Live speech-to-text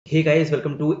Hey guys,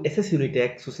 welcome to SS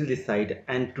Unitech, Susil this side,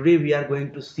 and today we are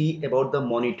going to see about the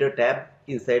monitor tab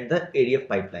inside the ADF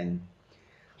pipeline.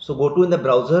 So go to in the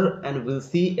browser and we'll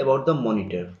see about the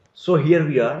monitor. So here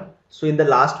we are. So in the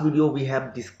last video we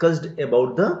have discussed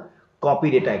about the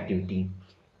copy data activity.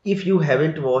 If you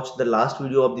haven't watched the last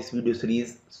video of this video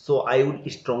series, so I would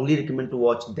strongly recommend to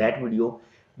watch that video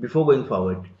before going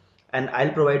forward, and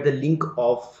I'll provide the link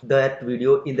of that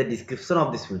video in the description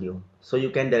of this video so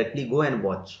you can directly go and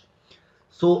watch.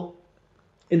 So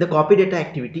in the copy data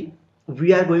activity,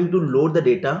 we are going to load the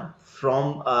data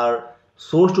from our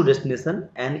source to destination,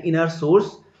 and in our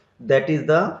source that is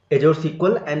the Azure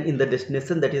SQL, and in the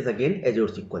destination that is again Azure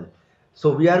SQL.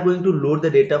 So we are going to load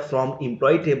the data from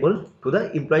employee table to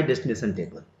the employee destination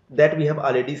table that we have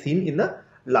already seen in the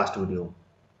last video.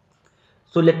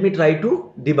 So let me try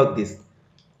to debug this.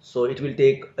 So it will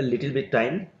take a little bit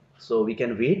time, so we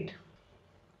can wait.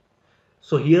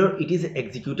 So here it is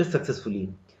executed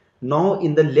successfully. Now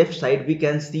in the left side we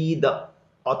can see the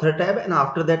author tab, and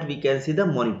after that we can see the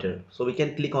monitor. So we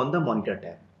can click on the monitor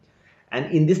tab,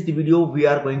 and in this video we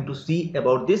are going to see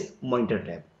about this monitor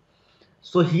tab.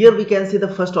 So here we can see the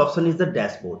first option is the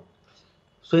dashboard.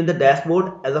 So in the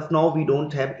dashboard, as of now we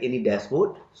don't have any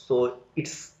dashboard, so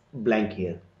it's blank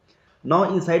here. Now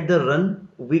inside the run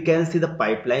we can see the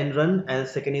pipeline run, and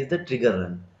second is the trigger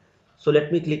run. So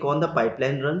let me click on the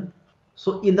pipeline run.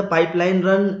 So in the pipeline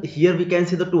run, here we can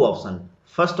see the two options.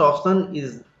 First option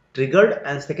is triggered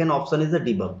and second option is the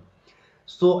debug.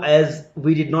 So as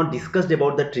we did not discuss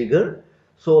about the trigger,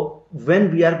 so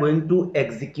when we are going to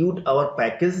execute our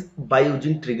package by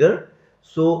using trigger,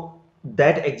 so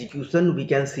that execution we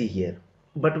can see here.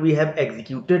 But we have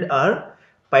executed our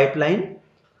pipeline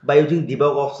by using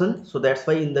debug option, so that's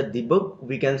why in the debug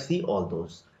we can see all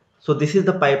those. So this is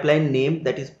the pipeline name,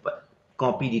 that is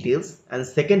copy details, and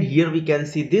second here we can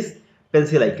see this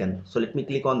pencil icon. So let me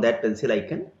click on that pencil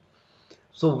icon.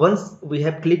 So once we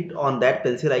have clicked on that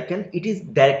pencil icon, it is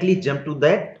directly jump to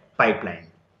that pipeline.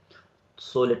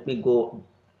 So let me go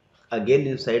again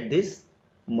inside this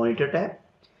monitor tab.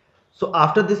 So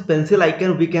after this pencil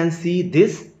icon we can see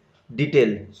this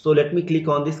detail. So let me click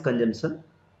on this consumption.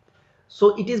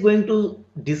 So it is going to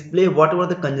display whatever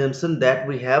the consumption that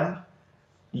we have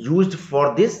used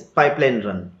for this pipeline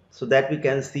run. So that we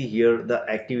can see here the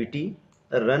activity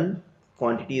run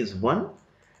quantity is 1,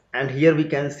 and here we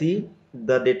can see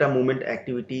the data movement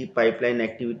activity, pipeline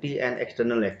activity, and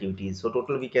external activities. So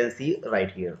total we can see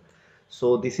right here.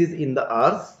 So this is in the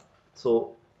hours.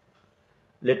 So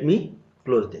let me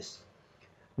close this.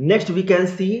 Next we can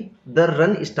see the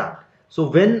run start. So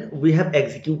when we have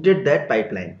executed that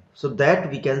pipeline, so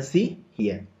that we can see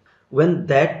here. When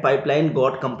that pipeline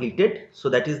got completed, so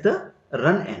that is the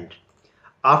run end.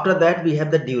 After that we have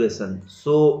the duration,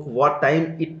 so what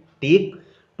time it take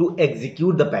to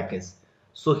execute the package.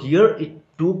 So here it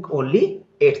took only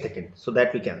 8 seconds, so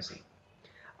that we can see.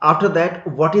 After that,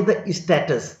 what is the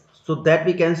status, so that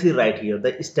we can see right here,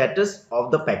 the status of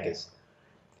the package.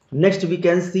 Next we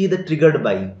can see the triggered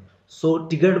by. So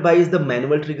triggered by is the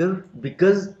manual trigger,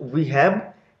 because we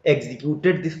have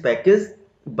executed this package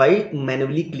by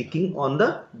manually clicking on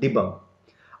the debug.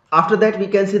 After that we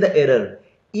can see the error.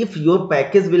 If your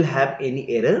package will have any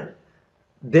error,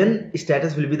 then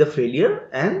status will be the failure,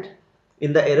 and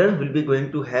in the error will be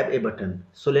going to have a button.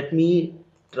 So let me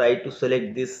try to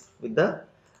select this with the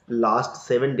last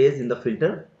 7 days in the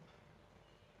filter.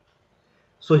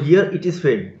 So here it is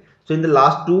failed. So in the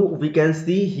last two we can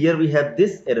see here we have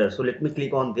this error. So let me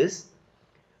click on this.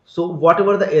 So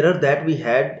whatever the error that we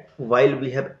had while we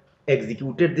have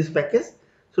executed this package,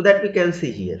 so that we can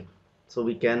see here. So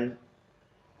we can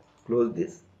close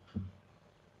this.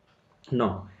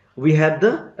 Now we have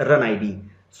the run ID.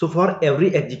 So for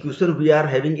every execution we are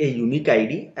having a unique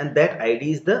ID, and that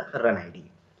ID is the run ID.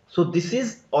 So this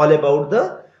is all about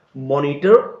the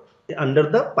monitor under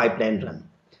the pipeline run.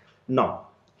 Now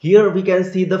here we can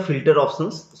see the filter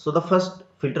options. So the first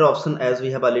filter option, as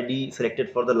we have already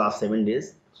selected for the last 7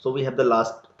 days, so we have the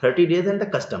last 30 days and the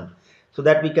custom, so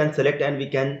that we can select and we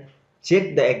can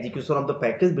check the execution of the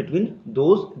package between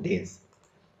those days.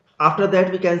 After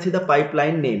that we can see the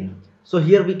pipeline name. So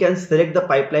here we can select the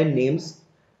pipeline names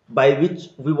by which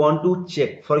we want to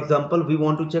check. For example, we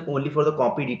want to check only for the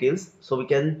copy details, so we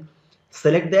can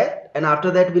select that, and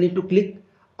after that we need to click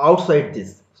outside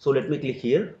this. So let me click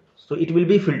here. So it will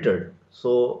be filtered.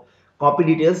 So copy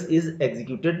details is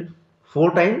executed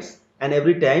 4 times, and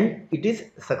every time it is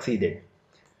succeeded.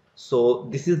 So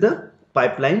this is the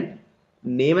pipeline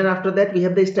name, and after that we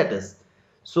have the status.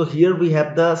 So here we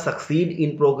have the succeed,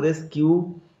 in progress,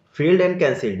 queue, failed, and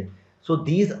cancelled. So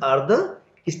these are the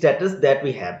status that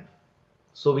we have.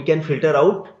 So we can filter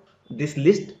out this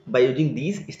list by using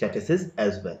these statuses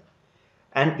as well.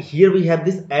 And here we have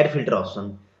this add filter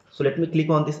option. So let me click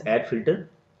on this add filter.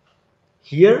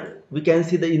 Here we can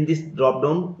see that in this drop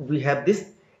down we have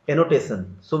this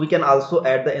annotation. So we can also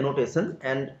add the annotation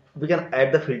and we can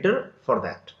add the filter for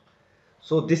that.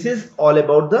 So this is all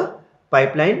about the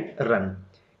pipeline run.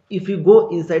 If you go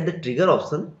inside the trigger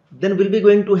option, then we'll be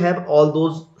going to have all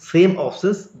those same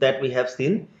options that we have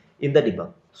seen in the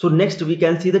debug. So next we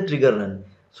can see the trigger run.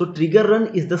 So trigger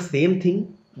run is the same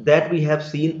thing that we have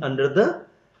seen under the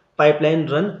pipeline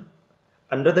run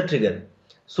under the trigger.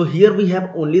 So here we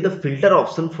have only the filter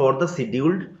option for the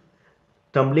scheduled,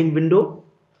 tumbling window,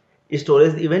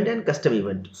 storage event and custom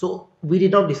event. So we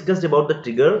did not discuss about the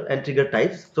trigger and trigger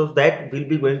types, so that we'll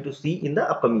be going to see in the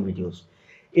upcoming videos.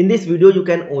 In this video you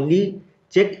can only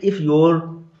check if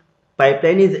your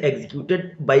pipeline is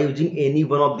executed by using any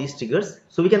one of these triggers.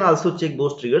 So we can also check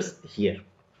those triggers here.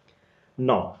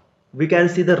 Now we can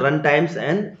see the runtimes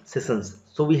and sessions.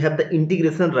 So we have the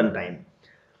integration runtime.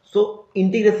 So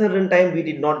integration runtime we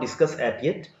did not discuss at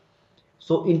yet.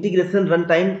 So integration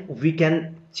runtime we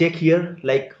can check here,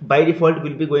 like by default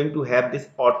we'll be going to have this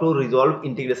auto resolve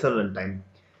integration runtime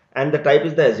and the type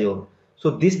is the Azure.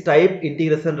 So this type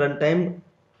integration runtime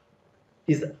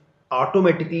is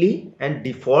automatically and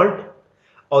default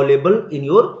available in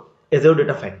your Azure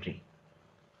Data Factory.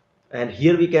 And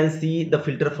here we can see the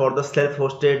filter for the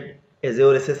self-hosted,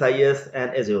 Azure SSIS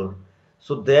and Azure.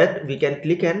 So that we can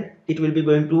click and it will be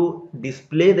going to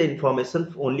display the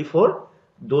information only for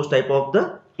those type of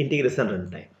the integration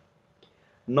runtime.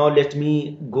 Now let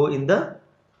me go in the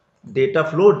data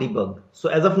flow debug. So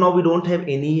as of now we don't have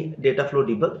any data flow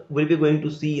debug. We'll be going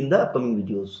to see in the upcoming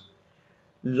videos.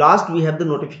 Last we have the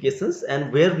notifications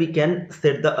and where we can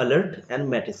set the alert and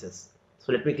matrices.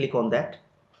 So let me click on that.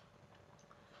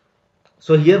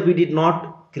 So here we did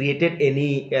not created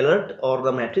any alert or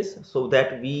the matrix, so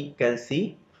that we can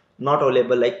see not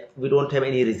available, like we don't have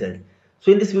any result.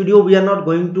 So in this video we are not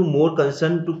going to more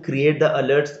concerned to create the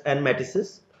alerts and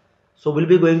matrices. So we'll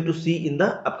be going to see in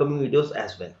the upcoming videos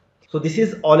as well. So this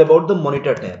is all about the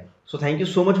monitor tab. So thank you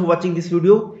so much for watching this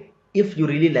video. If you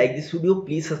really like this video,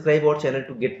 please subscribe our channel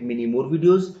to get many more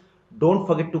videos. Don't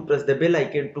forget to press the bell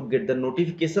icon to get the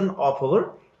notification of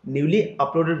our newly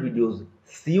uploaded videos.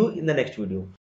 See you in the next video.